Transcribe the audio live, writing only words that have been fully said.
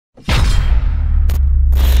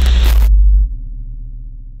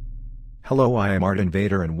Hello, I am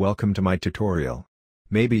Artinvader and welcome to my tutorial.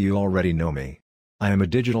 Maybe you already know me. I am a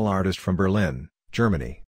digital artist from Berlin,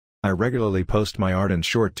 Germany. I regularly post my art and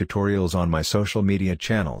short tutorials on my social media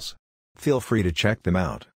channels. Feel free to check them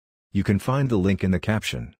out. You can find the link in the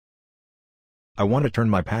caption. I want to turn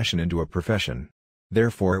my passion into a profession.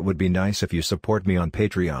 Therefore it would be nice if you support me on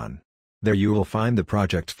Patreon. There you will find the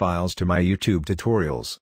project files to my YouTube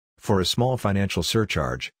tutorials. For a small financial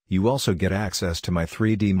surcharge, you also get access to my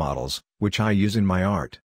 3D models, which I use in my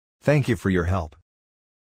art. Thank you for your help.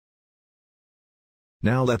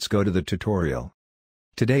 Now let's go to the tutorial.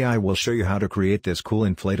 Today I will show you how to create this cool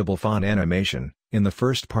inflatable font animation. In the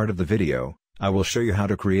first part of the video, I will show you how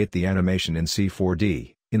to create the animation in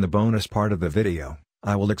C4D. In the bonus part of the video,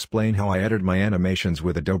 I will explain how I edit my animations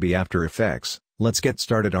with Adobe After Effects. Let's get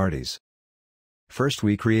started, arties. First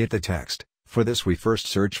we create the text. For this we first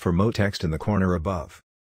search for Mo text in the corner above.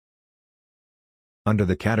 Under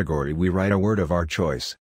the category we write a word of our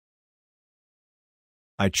choice.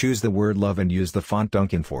 I choose the word love and use the font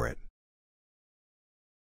Duncan for it.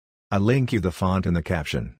 I link you the font in the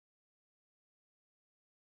caption.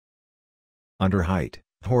 Under height,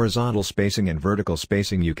 horizontal spacing and vertical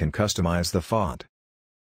spacing you can customize the font.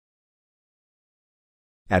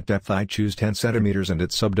 At depth I choose 10 cm and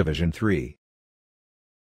at subdivision 3.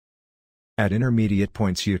 At intermediate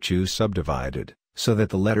points you choose subdivided, so that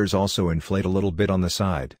the letters also inflate a little bit on the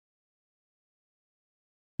side.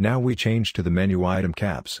 Now we change to the menu item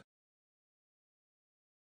caps.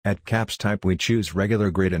 At caps type we choose regular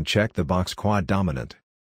grid and check the box quad dominant.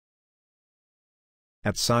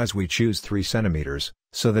 At size we choose 3 cm,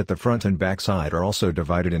 so that the front and back side are also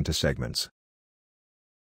divided into segments.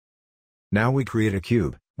 Now we create a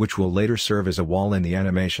cube, which will later serve as a wall in the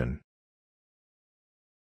animation.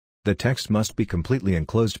 The text must be completely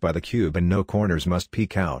enclosed by the cube and no corners must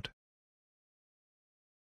peek out.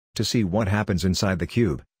 To see what happens inside the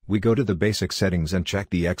cube, we go to the basic settings and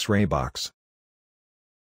check the X-ray box.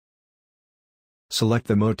 Select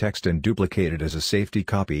the Mo text and duplicate it as a safety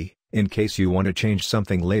copy, in case you want to change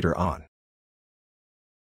something later on.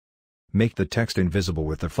 Make the text invisible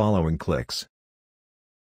with the following clicks.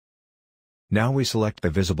 Now we select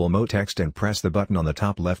the visible Mo text and press the button on the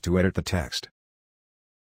top left to edit the text.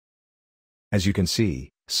 As you can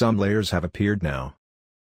see, some layers have appeared now.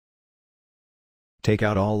 Take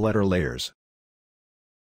out all letter layers.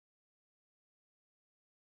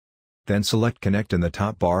 Then select Connect in the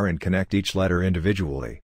top bar and connect each letter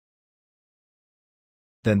individually.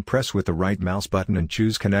 Then press with the right mouse button and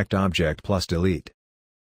choose Connect Object plus Delete.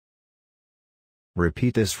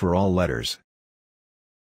 Repeat this for all letters.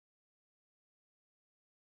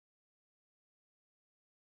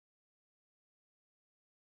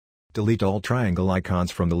 Delete all triangle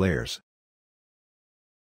icons from the layers.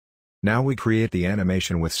 Now we create the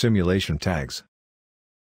animation with simulation tags.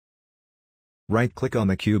 Right-click on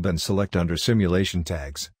the cube and select under Simulation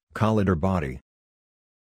Tags, Color or Body.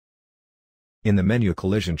 In the menu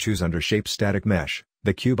Collision choose under Shape Static Mesh,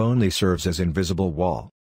 the cube only serves as invisible wall.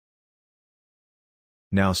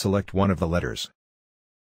 Now select one of the letters.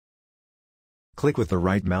 Click with the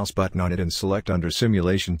right mouse button on it and select under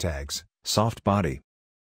Simulation Tags, Soft Body.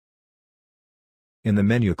 In the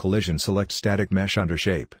menu Collision select Static Mesh under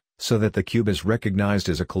Shape, so that the cube is recognized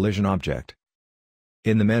as a collision object.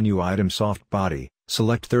 In the menu item Soft Body,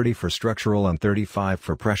 select 30 for structural and 35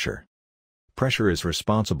 for pressure. Pressure is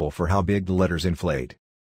responsible for how big the letters inflate.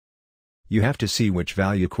 You have to see which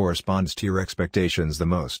value corresponds to your expectations the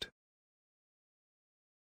most.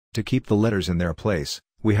 To keep the letters in their place,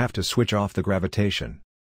 we have to switch off the gravitation.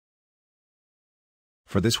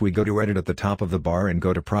 For this we go to Edit at the top of the bar and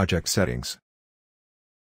go to Project Settings.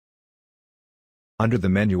 Under the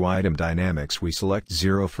menu item Dynamics we select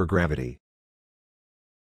 0 for gravity.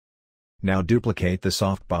 Now duplicate the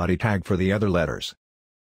soft body tag for the other letters.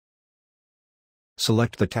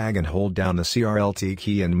 Select the tag and hold down the CTRL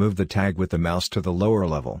key and move the tag with the mouse to the lower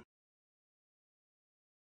level.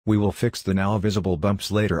 We will fix the now visible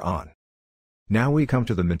bumps later on. Now we come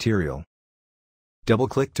to the material.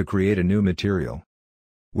 Double-click to create a new material.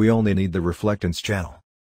 We only need the reflectance channel.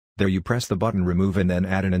 There you press the button Remove and then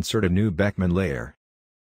add and insert a new Beckman layer.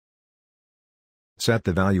 Set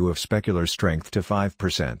the value of specular strength to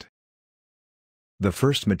 5%. The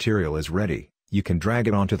first material is ready, you can drag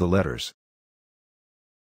it onto the letters.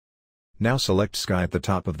 Now select Sky at the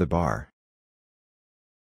top of the bar.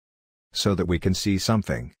 So that we can see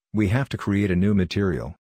something, we have to create a new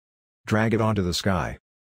material. Drag it onto the sky.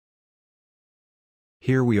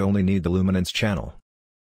 Here we only need the luminance channel.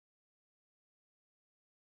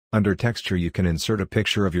 Under Texture you can insert a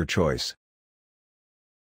picture of your choice.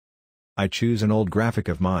 I choose an old graphic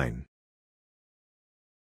of mine.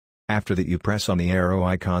 After that you press on the arrow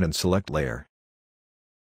icon and select Layer.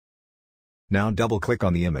 Now double-click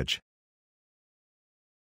on the image.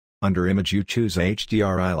 Under Image you choose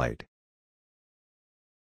HDR Light.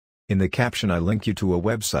 In the caption I link you to a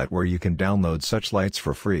website where you can download such lights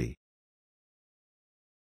for free.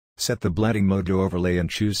 Set the blending mode to overlay and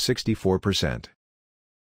choose 64%.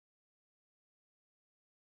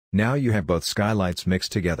 Now you have both skylights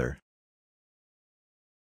mixed together.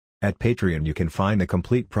 At Patreon you can find the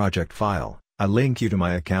complete project file. I link you to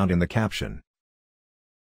my account in the caption.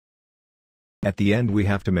 At the end we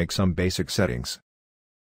have to make some basic settings.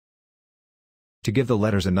 To give the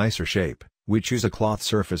letters a nicer shape, we choose a cloth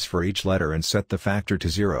surface for each letter and set the factor to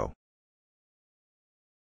 0.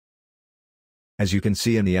 As you can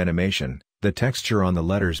see in the animation, the texture on the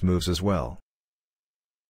letters moves as well.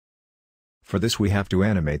 For this we have to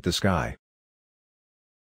animate the sky.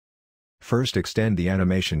 First extend the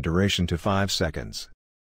animation duration to 5 seconds.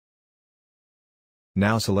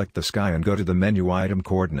 Now select the sky and go to the menu item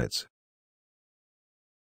Coordinates.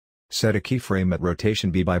 Set a keyframe at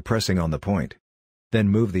rotation B by pressing on the point. Then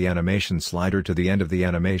move the animation slider to the end of the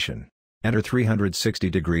animation. Enter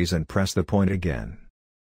 360 degrees and press the point again.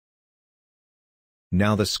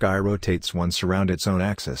 Now the sky rotates once around its own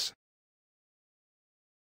axis.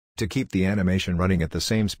 To keep the animation running at the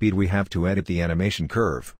same speed we have to edit the animation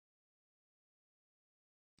curve.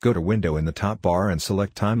 Go to Window in the top bar and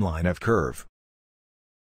select Timeline of Curve.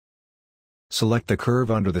 Select the curve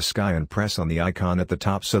under the sky and press on the icon at the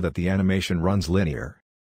top so that the animation runs linear.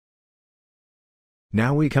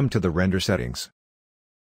 Now we come to the render settings.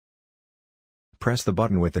 Press the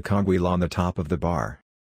button with the cogwheel on the top of the bar.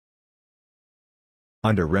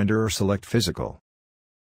 Under Renderer select Physical.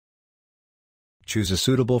 Choose a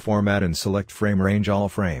suitable format and select Frame Range All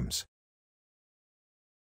Frames.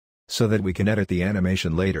 So that we can edit the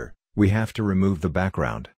animation later, we have to remove the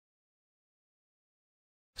background.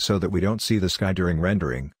 So that we don't see the sky during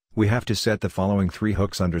rendering, we have to set the following 3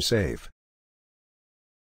 hooks under Save.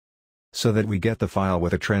 So that we get the file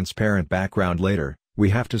with a transparent background later,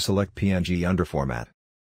 we have to select PNG under Format.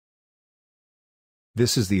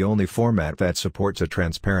 This is the only format that supports a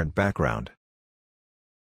transparent background.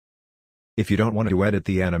 If you don't want to edit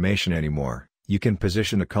the animation anymore, you can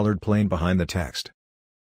position a colored plane behind the text.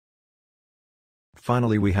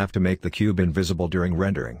 Finally we have to make the cube invisible during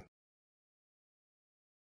rendering.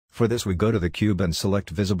 For this we go to the cube and select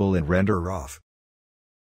Visible in Renderer Off.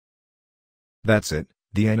 That's it,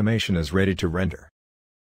 the animation is ready to render.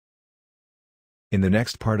 In the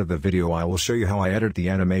next part of the video I will show you how I edit the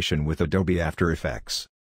animation with Adobe After Effects.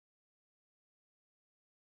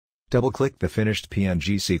 Double-click the finished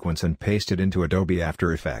PNG sequence and paste it into Adobe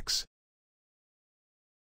After Effects.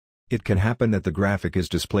 It can happen that the graphic is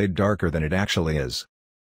displayed darker than it actually is.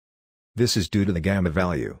 This is due to the gamma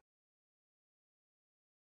value.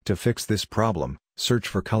 To fix this problem, search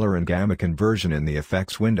for Color and Gamma Conversion in the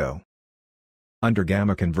Effects window. Under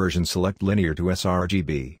Gamma Conversion select Linear to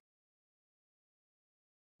sRGB.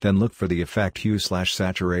 Then look for the effect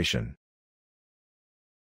Hue/Saturation.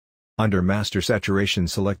 Under Master Saturation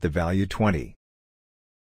select the value 20.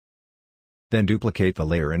 Then duplicate the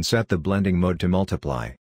layer and set the blending mode to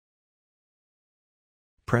multiply.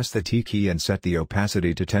 Press the T key and set the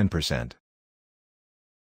opacity to 10%.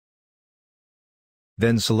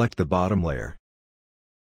 Then select the bottom layer.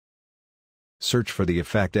 Search for the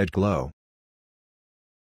effect Edge Glow.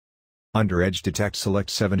 Under Edge Detect select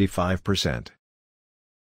 75%.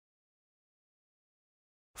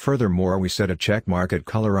 Furthermore we set a check mark at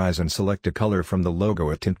Colorize and select a color from the logo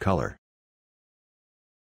at Tint Color.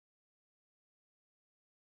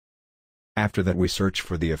 After that we search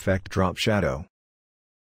for the effect Drop Shadow.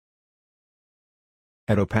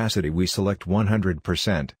 At opacity we select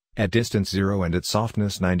 100%, at distance 0 and at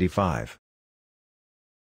softness 95.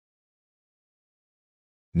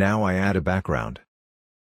 Now I add a background.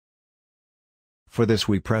 For this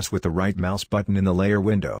we press with the right mouse button in the layer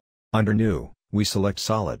window. Under New, we select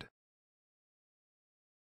Solid.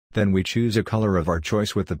 Then we choose a color of our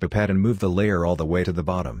choice with the pipette and move the layer all the way to the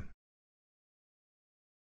bottom.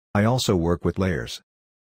 I also work with layers.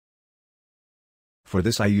 For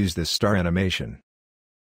this I use this star animation.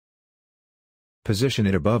 Position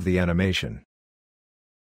it above the animation.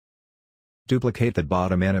 Duplicate the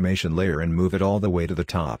bottom animation layer and move it all the way to the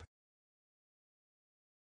top.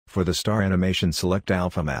 For the star animation select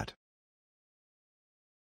Alpha Matte.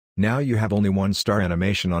 Now you have only one star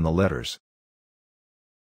animation on the letters.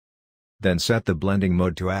 Then set the blending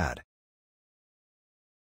mode to Add.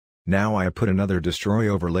 Now I put another Destroy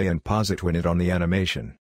overlay and Positwin it on the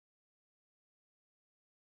animation.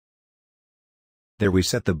 There we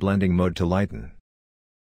set the blending mode to Lighten.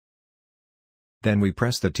 Then we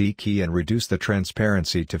press the T key and reduce the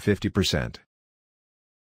transparency to 50%.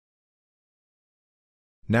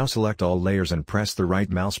 Now select all layers and press the right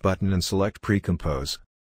mouse button and select Pre-Compose.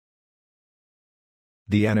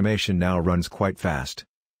 The animation now runs quite fast.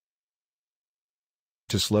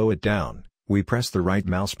 To slow it down, we press the right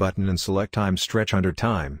mouse button and select Time Stretch under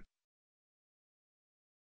Time.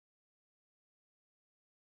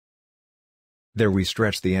 There we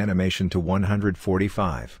stretch the animation to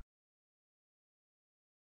 145.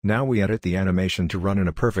 Now we edit the animation to run in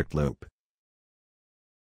a perfect loop.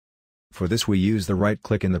 For this we use the right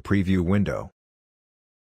click in the preview window.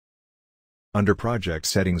 Under Project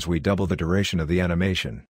Settings we double the duration of the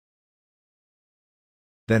animation.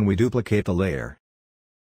 Then we duplicate the layer.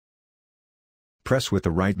 Press with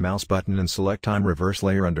the right mouse button and select Time Reverse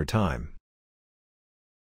Layer under Time.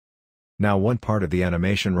 Now one part of the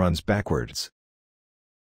animation runs backwards.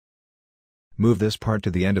 Move this part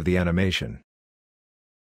to the end of the animation.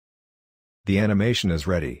 The animation is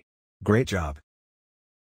ready. Great job!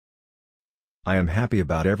 I am happy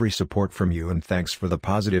about every support from you and thanks for the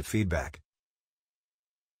positive feedback.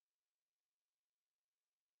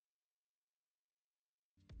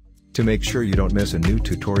 To make sure you don't miss a new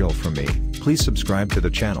tutorial from me, please subscribe to the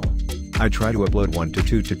channel. I try to upload 1 to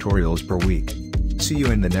 2 tutorials per week. See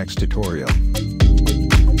you in the next tutorial.